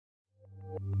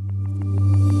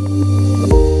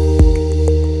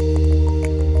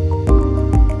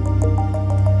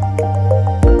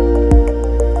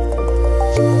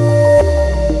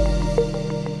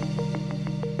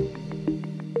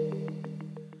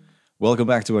Welcome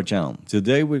back to our channel.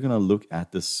 Today we're going to look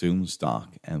at the Zoom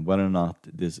stock and whether or not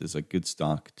this is a good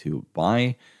stock to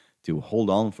buy, to hold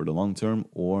on for the long term,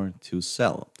 or to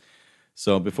sell.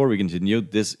 So before we continue,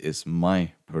 this is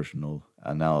my personal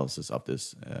analysis of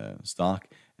this stock.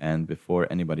 And before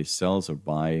anybody sells or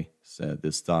buys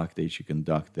this stock, they should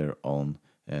conduct their own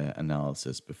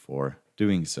analysis before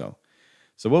doing so.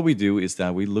 So what we do is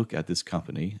that we look at this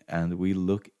company and we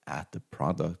look at the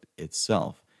product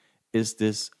itself. Is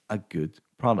this a good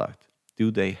product?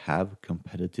 Do they have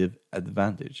competitive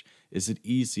advantage? Is it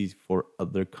easy for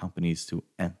other companies to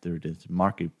enter this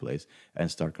marketplace and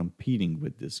start competing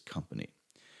with this company?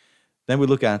 Then we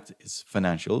look at its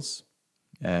financials.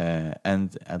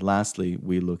 And lastly,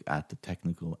 we look at the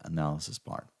technical analysis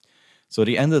part. So at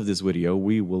the end of this video,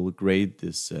 we will grade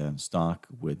this stock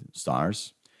with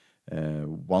stars.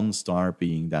 1 star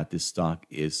being that this stock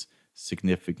is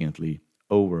significantly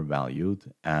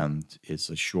overvalued and it's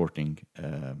a shorting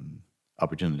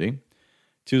opportunity.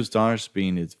 2 stars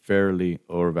being it's fairly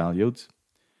overvalued.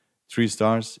 3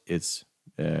 stars, it's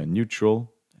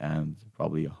neutral and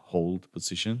probably a hold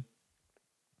position.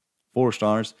 4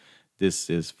 stars, this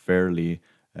is fairly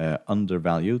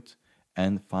undervalued.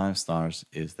 And 5 stars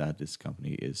is that this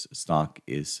stock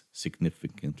is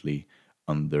significantly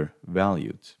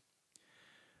undervalued.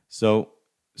 So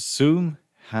Zoom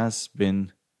has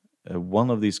been one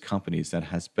of these companies that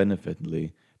has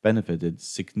benefited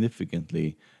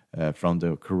significantly from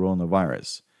the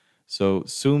coronavirus. So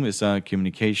Zoom is a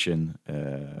communication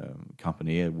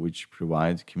company which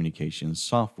provides communication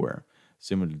software,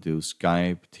 similar to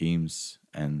Skype, Teams,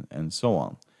 and so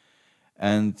on.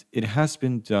 And it has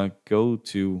been the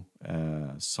go-to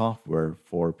software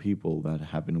for people that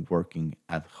have been working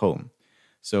at home.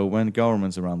 So when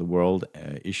governments around the world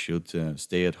issued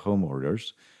stay-at-home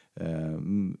orders,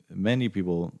 many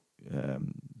people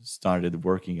started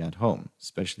working at home,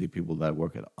 especially people that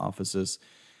work at offices,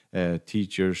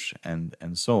 teachers, and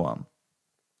so on.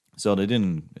 So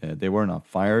they were not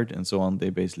fired and so on. They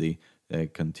basically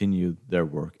continued their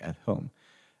work at home.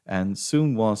 And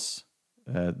Zoom was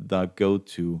the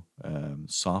go-to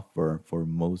software for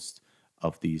most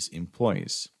of these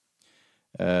employees.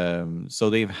 So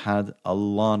they've had a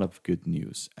lot of good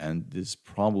news, and this is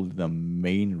probably the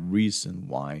main reason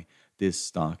why this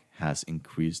stock has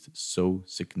increased so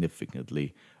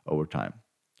significantly over time.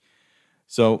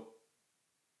 So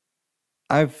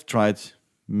I've tried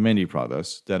many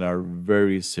products that are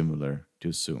very similar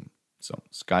to Zoom. So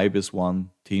Skype is one,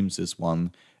 Teams is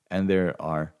one, and there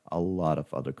are a lot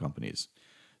of other companies.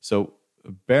 So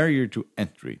a barrier to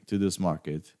entry to this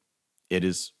market,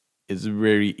 it's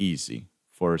very easy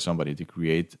for somebody to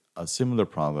create a similar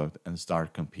product and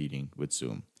start competing with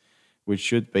Zoom, which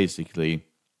should basically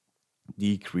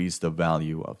decrease the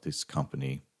value of this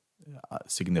company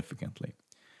significantly.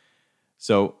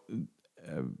 So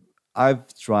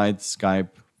I've tried Skype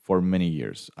for many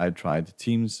years. I've tried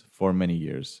Teams for many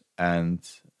years. And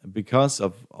because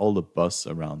of all the buzz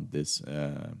around this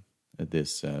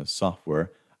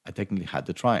software, I technically had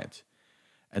to try it.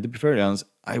 And to be fairly honest,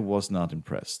 I was not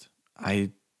impressed.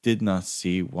 I did not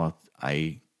see what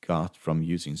I got from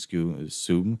using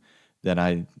Zoom that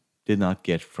I did not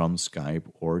get from Skype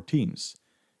or Teams.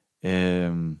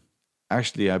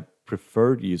 Actually, I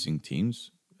preferred using Teams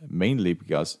mainly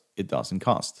because it doesn't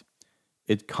cost.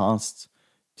 It costs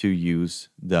to use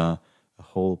the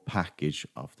whole package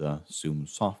of the Zoom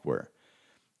software.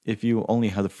 If you only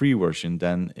have the free version,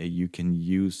 then you can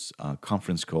use a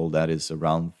conference call that is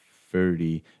around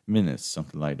 30 minutes,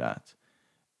 something like that.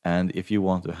 And if you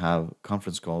want to have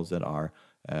conference calls that are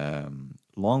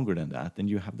longer than that, then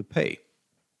you have to pay.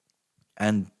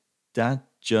 And that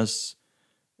just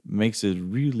makes it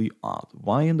really odd.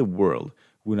 Why in the world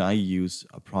would I use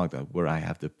a product where I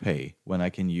have to pay when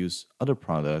I can use other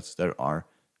products that are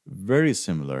very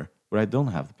similar where I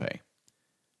don't have to pay?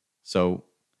 So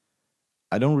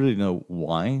I don't really know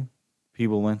why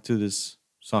people went to this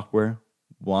software,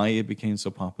 why it became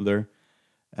so popular.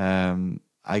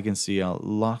 I can see a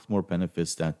lot more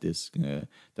benefits that this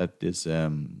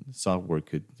software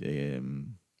could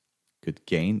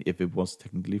gain if it was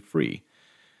technically free.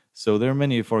 So there are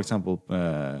many, for example,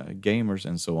 gamers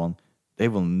and so on. They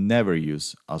will never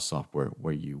use a software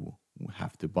where you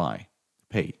have to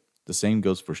pay. The same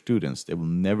goes for students. They will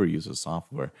never use a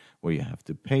software where you have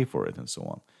to pay for it and so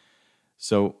on.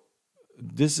 So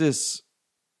this is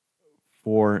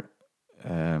for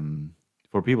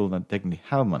people that technically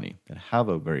have money, that have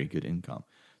a very good income.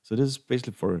 So this is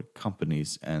basically for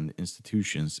companies and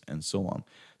institutions and so on.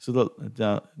 So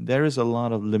there is a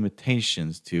lot of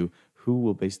limitations to who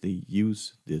will basically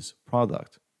use this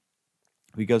product.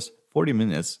 Because 40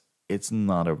 minutes it's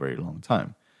not a very long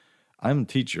time. I'm a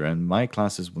teacher and my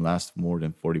classes will last more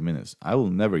than 40 minutes. I will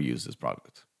never use this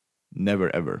product.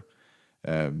 Never ever.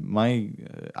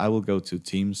 I will go to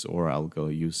Teams or I'll go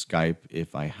use Skype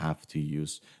if I have to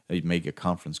make a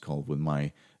conference call with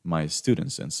my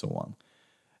students and so on.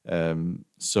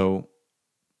 So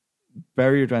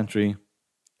barrier to entry,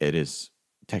 it is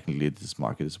technically this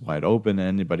market is wide open.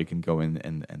 Anybody can go in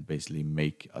and basically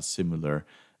make a similar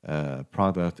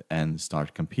product and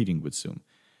start competing with Zoom.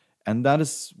 And that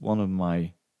is one of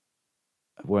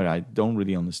where I don't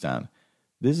really understand.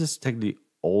 This is technically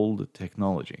old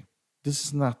technology. This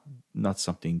is not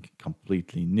something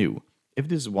completely new. If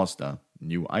this was the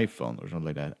new iPhone or something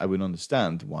like that, I would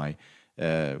understand why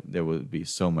there would be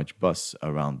so much buzz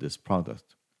around this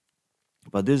product.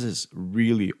 But this is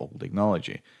really old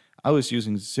technology. I was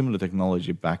using similar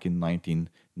technology back in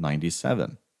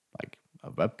 1997, like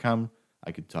a webcam.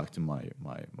 I could talk to my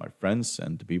friends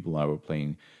and the people I were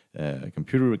playing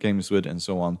computer games with and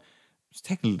so on. It's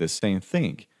technically the same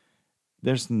thing.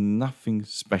 There's nothing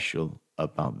special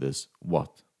about this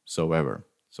whatsoever.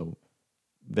 So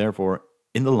therefore,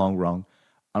 in the long run,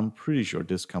 I'm pretty sure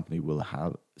this company will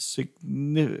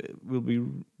be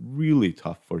really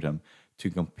tough for them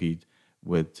to compete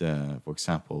with, for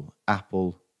example,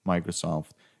 Apple,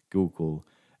 Microsoft, Google,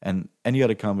 and any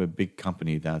other kind of big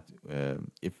company that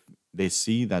if they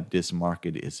see that this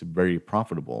market is very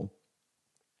profitable,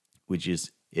 which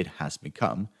is it has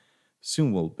become,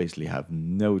 soon will basically have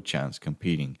no chance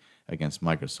competing against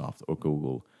Microsoft or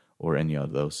Google or any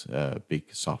of those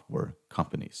big software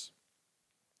companies.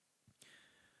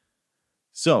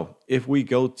 So if we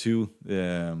go to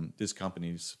this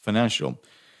company's financial,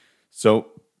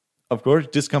 so of course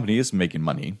this company is making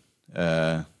money.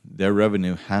 Their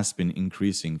revenue has been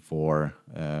increasing for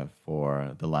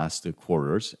the last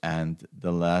quarters, and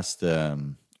the last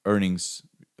earnings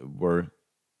were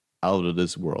out of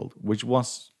this world, which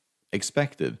was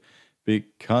expected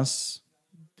because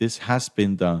this has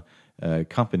been the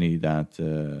company that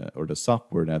or the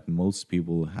software that most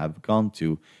people have gone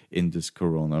to in this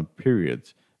corona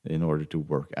period in order to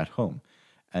work at home.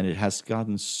 And it has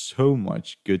gotten so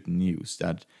much good news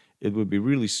that it would be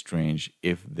really strange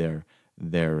if their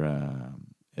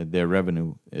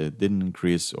revenue didn't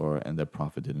increase and their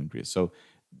profit didn't increase. So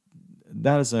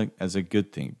that is a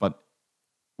good thing. But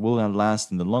will that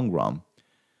last in the long run?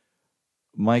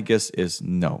 My guess is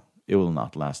no, it will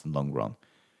not last in the long run.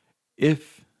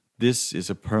 If this is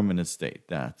a permanent state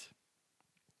that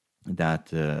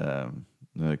the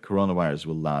coronavirus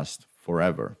will last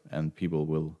forever and people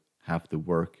will have to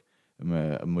work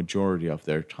a majority of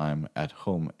their time at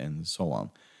home and so on,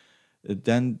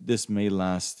 then this may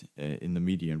last in the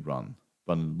medium run.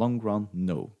 But in the long run,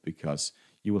 no, because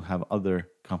you will have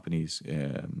other companies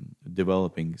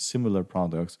developing similar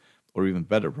products or even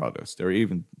better products. There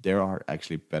are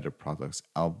actually better products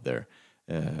out there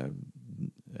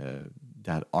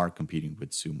that are competing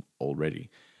with Zoom already.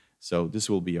 So this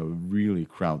will be a really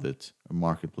crowded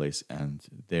marketplace, and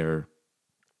their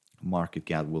market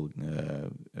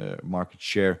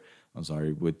share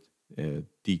would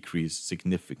decrease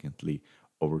significantly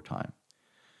over time.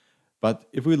 But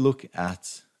if we look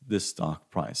at this stock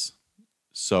price,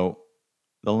 so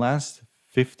the last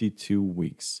 52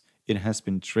 weeks, it has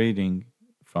been trading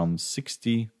from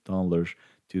 $60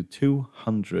 to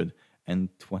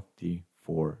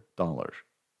 $224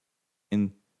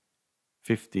 in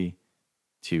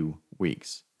 52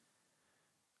 weeks.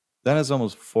 That is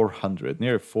almost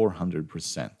near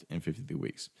 400% in 52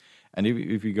 weeks. And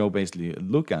if you go basically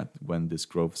look at when this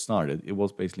growth started, it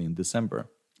was basically in December.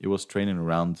 It was trading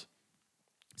around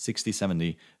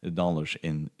 $60, $70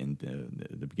 in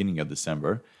the beginning of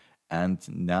December. And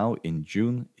now in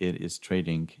June, it is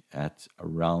trading at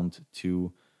around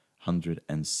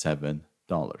 $207.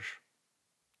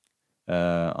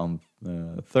 On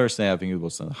Thursday, I think it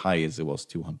was the highest, it was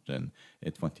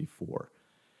 224.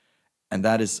 And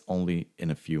that is only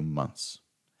in a few months.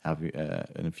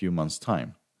 In a few months'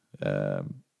 time,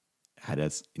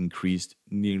 has increased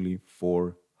nearly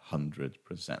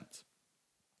 400%.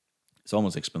 It's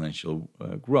almost exponential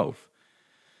growth.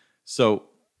 So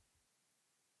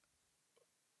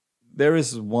there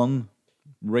is one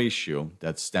ratio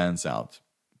that stands out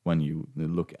when you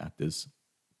look at this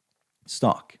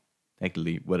stock.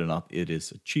 Actually, whether or not it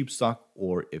is a cheap stock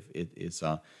or if it is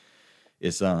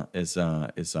it's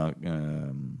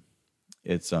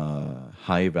a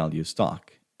high value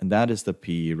stock, and that is the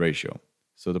PE ratio.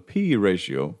 So the PE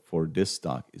ratio for this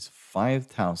stock is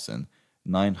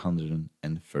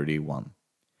 5,931,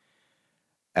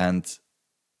 and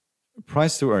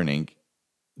price to earning,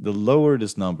 the lower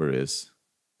this number is,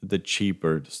 the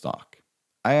cheaper the stock.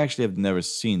 I actually have never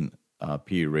seen a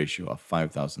PE ratio of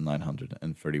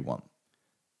 5,931.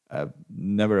 I've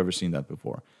never ever seen that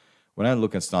before. When I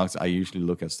look at stocks, I usually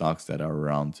look at stocks that are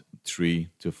around 3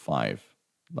 to 5,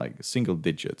 like single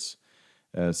digits.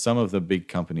 Some of the big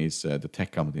companies, the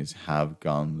tech companies, have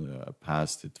gone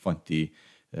past the 20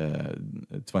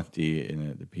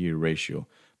 in the PE ratio,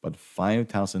 but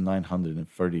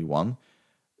 5,931,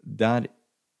 that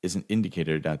is an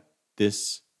indicator that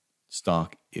this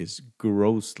stock is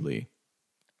grossly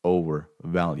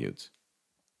overvalued.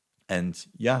 And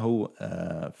Yahoo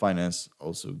Finance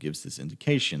also gives this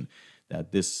indication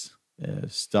that this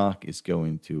stock is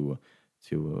going to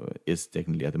is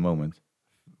technically at the moment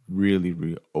really,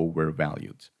 really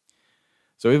overvalued.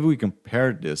 So if we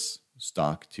compare this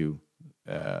stock to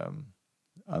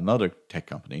another tech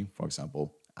company, for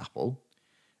example, Apple,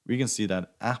 we can see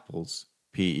that Apple's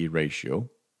PE ratio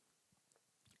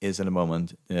is at the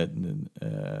moment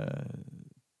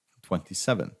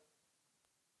 27.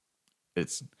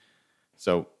 It's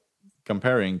so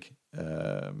comparing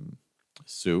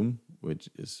Zoom, which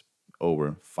is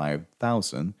over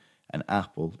 5,000, and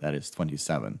Apple, that is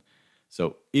 27.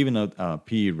 So even a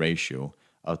PE ratio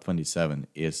of 27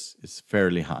 is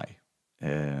fairly high.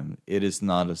 It is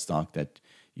not a stock that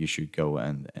you should go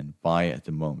and buy at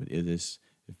the moment. It is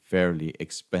a fairly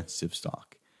expensive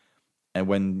stock. And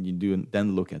when you do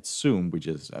then look at Zoom, which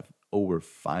is over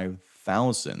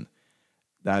 5,000,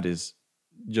 that is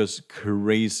just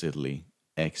crazily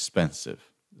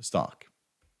expensive stock.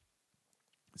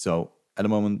 So at the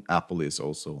moment, Apple is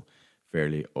also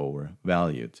fairly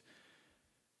overvalued.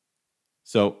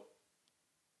 So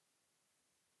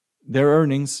their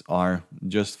earnings are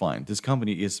just fine. This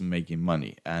company is making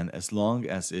money, and as long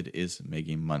as it is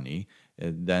making money,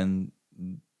 then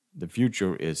the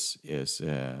future is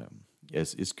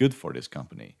good for this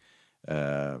company.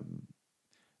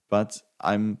 But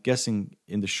I'm guessing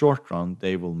in the short run,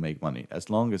 they will make money. As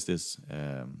long as this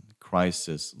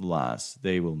crisis lasts,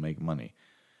 they will make money.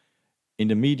 In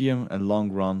the medium and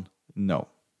long run, no.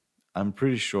 I'm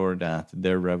pretty sure that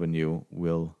their revenue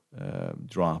will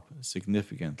drop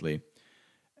significantly,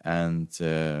 and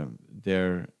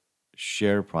their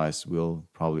share price will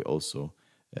probably also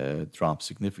drop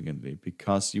significantly,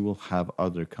 because you will have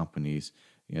other companies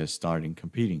starting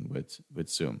competing with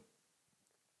Zoom.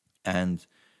 And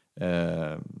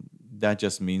that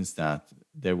just means that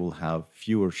they will have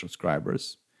fewer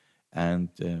subscribers and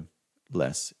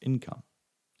less income.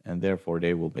 And therefore,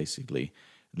 they will basically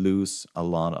lose a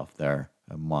lot of their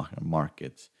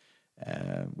market,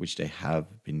 which they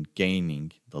have been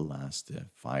gaining the last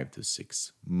 5 to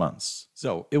 6 months.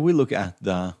 So if we look at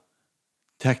the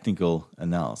technical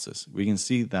analysis, we can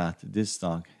see that this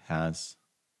stock has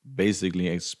basically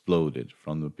exploded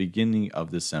from the beginning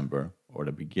of December, or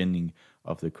the beginning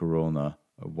of the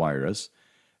coronavirus,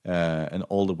 and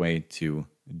all the way to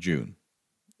June.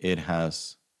 It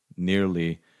has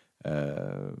nearly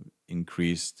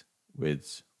increased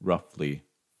with roughly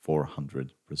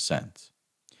 400%.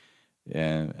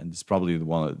 And it's probably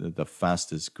one of the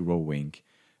fastest growing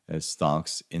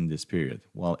stocks in this period.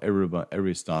 While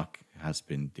every stock has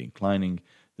been declining,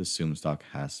 the Zoom stock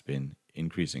has been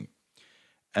increasing.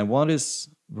 And what is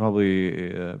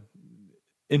probably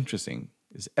interesting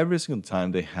is every single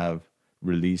time they have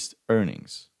released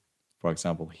earnings, for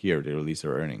example, here they release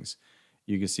their earnings,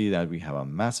 you can see that we have a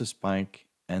massive spike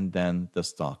and then the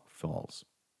stock falls.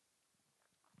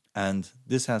 And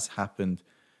this has happened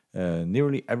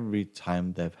nearly every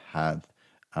time they've had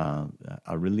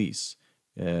a release.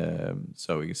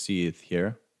 So you can see it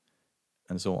here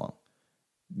and so on.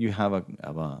 You have a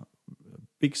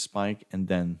big spike and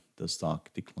then the stock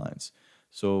declines.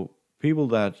 So people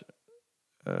that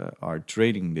are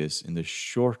trading this in the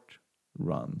short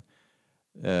run,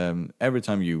 every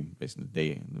time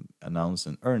they announce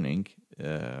an earning,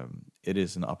 it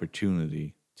is an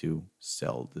opportunity to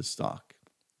sell the stock.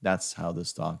 That's how the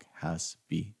stock has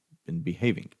been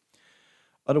behaving.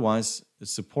 Otherwise, the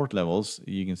support levels,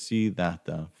 you can see that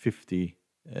the 50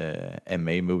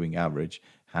 MA moving average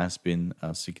has been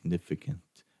a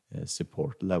significant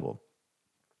support level.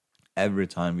 Every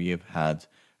time we have had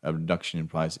a reduction in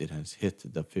price, it has hit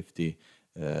the 50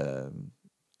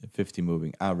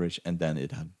 moving average, and then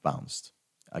it had bounced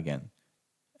again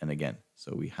and again.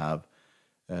 So we have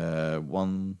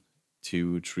 1,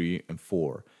 2, 3, and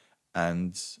 4.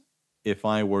 And if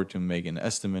I were to make an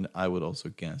estimate, I would also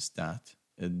guess that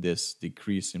this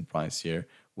decrease in price here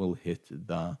will hit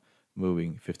the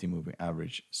 50 moving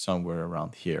average somewhere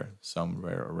around here,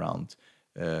 somewhere around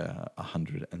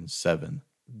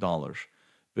 $107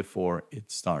 before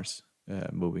it starts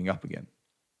moving up again.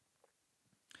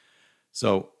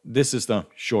 So this is the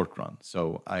short run.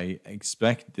 So I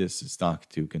expect this stock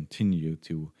to continue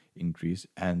to increase.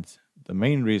 And the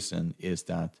main reason is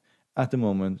that at the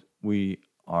moment we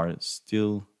are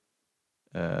still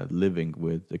living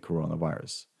with the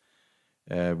coronavirus.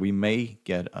 We may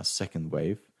get a second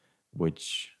wave,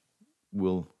 which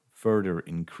will further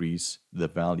increase the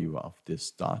value of this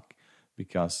stock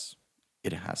because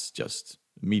it has just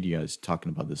media is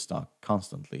talking about this stock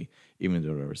constantly, even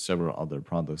though there are several other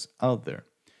products out there.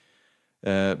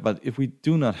 But if we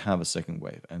do not have a second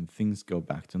wave and things go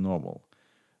back to normal,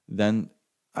 then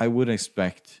I would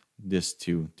expect this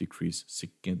to decrease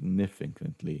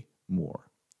significantly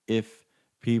more if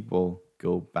people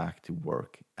go back to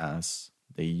work as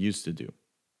they used to do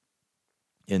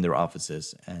in their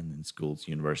offices and in schools,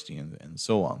 university, and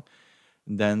so on.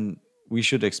 Then we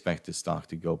should expect the stock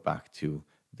to go back to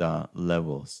the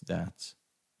levels that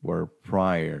were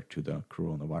prior to the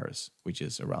coronavirus, which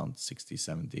is around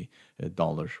 $60,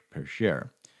 $70 per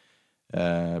share.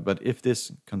 But if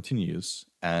this continues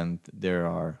and there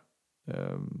are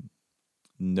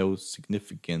no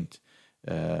significant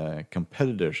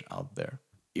competitors out there,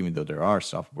 even though there are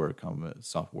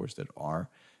softwares that are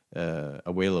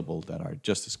available that are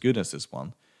just as good as this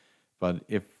one, but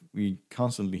if we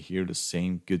constantly hear the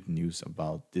same good news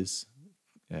about this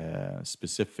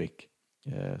specific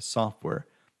software,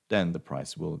 then the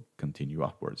price will continue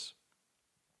upwards.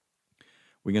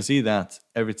 We can see that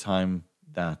every time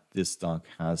that this stock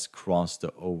has crossed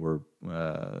over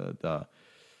the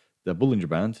Bollinger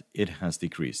Band, it has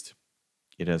decreased.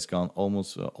 It has gone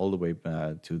almost all the way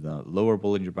back to the lower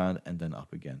Bollinger Band and then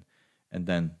up again, and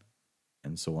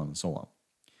so on and so on.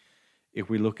 If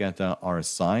we look at the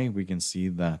RSI, we can see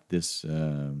that this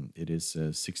it is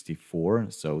 64,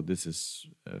 so this is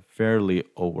fairly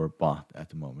overbought at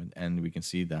the moment, and we can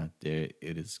see that it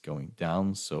is going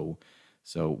down. So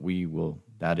we will.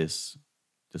 That is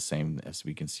the same as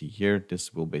we can see here.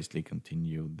 This will basically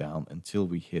continue down until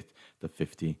we hit the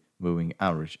 50 moving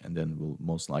average, and then will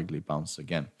most likely bounce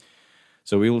again.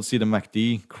 So we will see the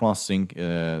MACD crossing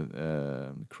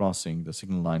the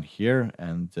signal line here,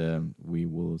 and we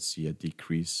will see a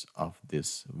decrease of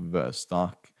this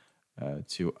stock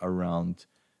to around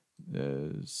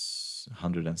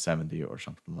 170 or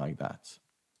something like that.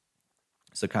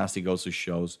 Stochastic also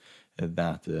shows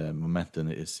that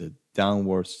momentum is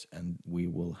downwards, and we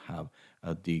will have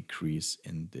a decrease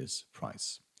in this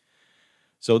price.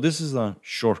 So this is a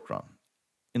short run.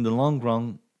 In the long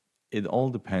run, it all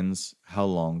depends how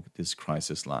long this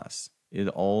crisis lasts. It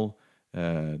all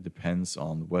depends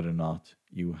on whether or not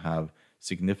you have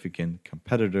significant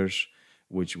competitors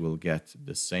which will get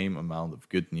the same amount of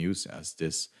good news as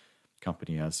this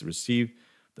company has received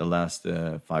the last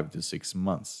 5 to 6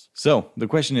 months. So the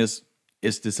question is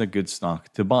this a good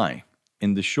stock to buy?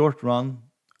 In the short run,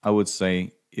 I would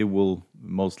say it will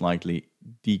most likely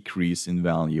decrease in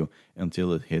value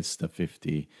until it hits the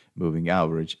 50 moving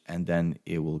average, and then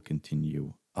it will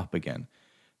continue up again.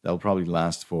 That will probably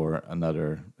last for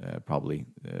another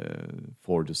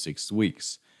 4 to 6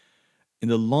 weeks. In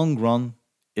the long run,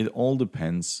 it all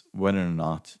depends whether or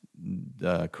not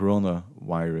the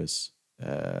coronavirus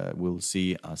will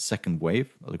see a second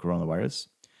wave of the coronavirus,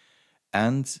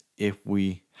 and if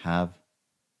we have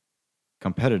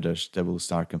competitors that will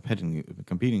start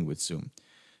competing with Zoom.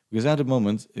 Because at the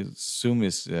moment, Zoom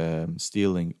is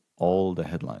stealing all the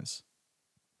headlines.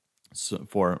 So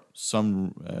for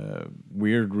some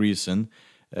weird reason,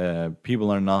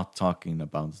 people are not talking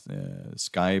about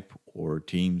Skype or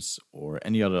Teams or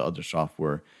any other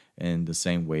software in the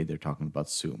same way they're talking about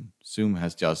Zoom. Zoom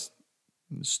has just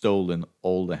stolen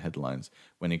all the headlines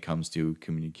when it comes to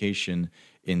communication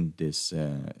in this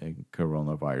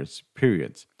coronavirus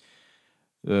period.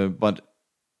 But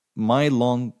my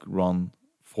long-run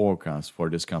forecast for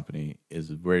this company is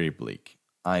very bleak.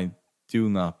 I do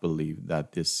not believe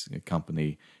that this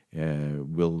company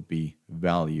will be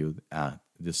valued at,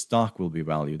 the stock will be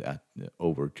valued at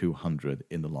over 200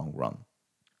 in the long run.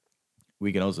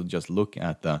 We can also just look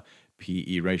at the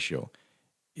PE ratio.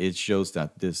 It shows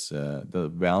that this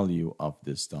the value of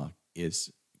this stock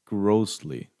is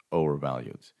grossly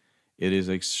overvalued. It is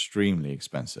extremely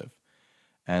expensive.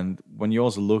 And when you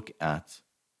also look at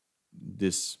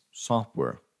this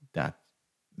software, that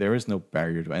there is no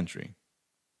barrier to entry.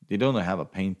 They don't have a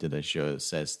painter that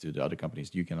says to the other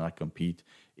companies, you cannot compete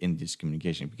in this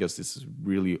communication, because this is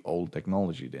really old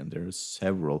technology. And there are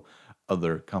several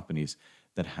other companies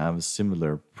that have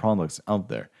similar products out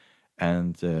there.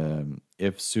 And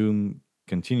if Zoom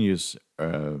continues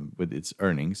with its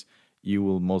earnings, you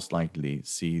will most likely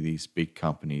see these big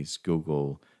companies,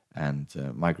 Google and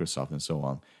Microsoft and so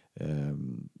on,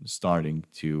 starting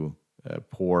to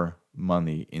pour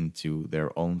money into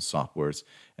their own softwares,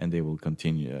 and they will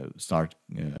continue start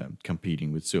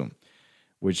competing with Zoom,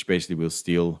 which basically will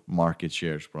steal market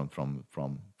shares from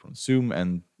Zoom,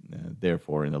 and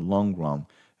therefore, in the long run,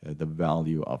 the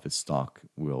value of its stock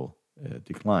will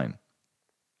decline.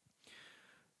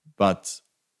 But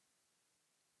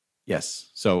yes,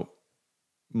 so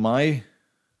my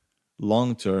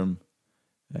long-term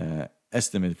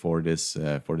estimate for this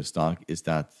for the stock is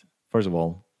that, first of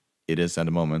all, it is at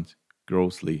the moment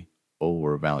grossly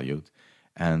overvalued,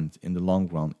 and in the long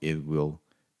run, it will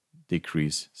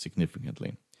decrease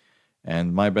significantly.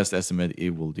 And my best estimate,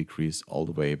 it will decrease all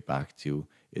the way back to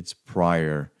its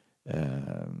prior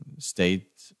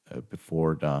state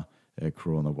before the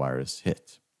coronavirus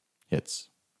hits.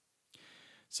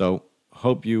 So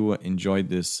hope you enjoyed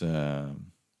this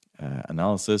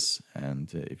analysis,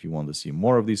 and if you want to see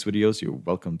more of these videos, you're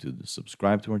welcome to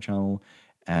subscribe to our channel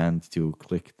and to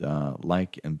click the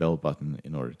like and bell button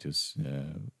in order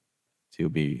to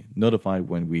be notified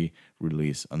when we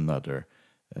release another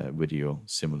video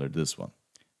similar to this one.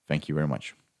 Thank you very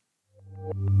much.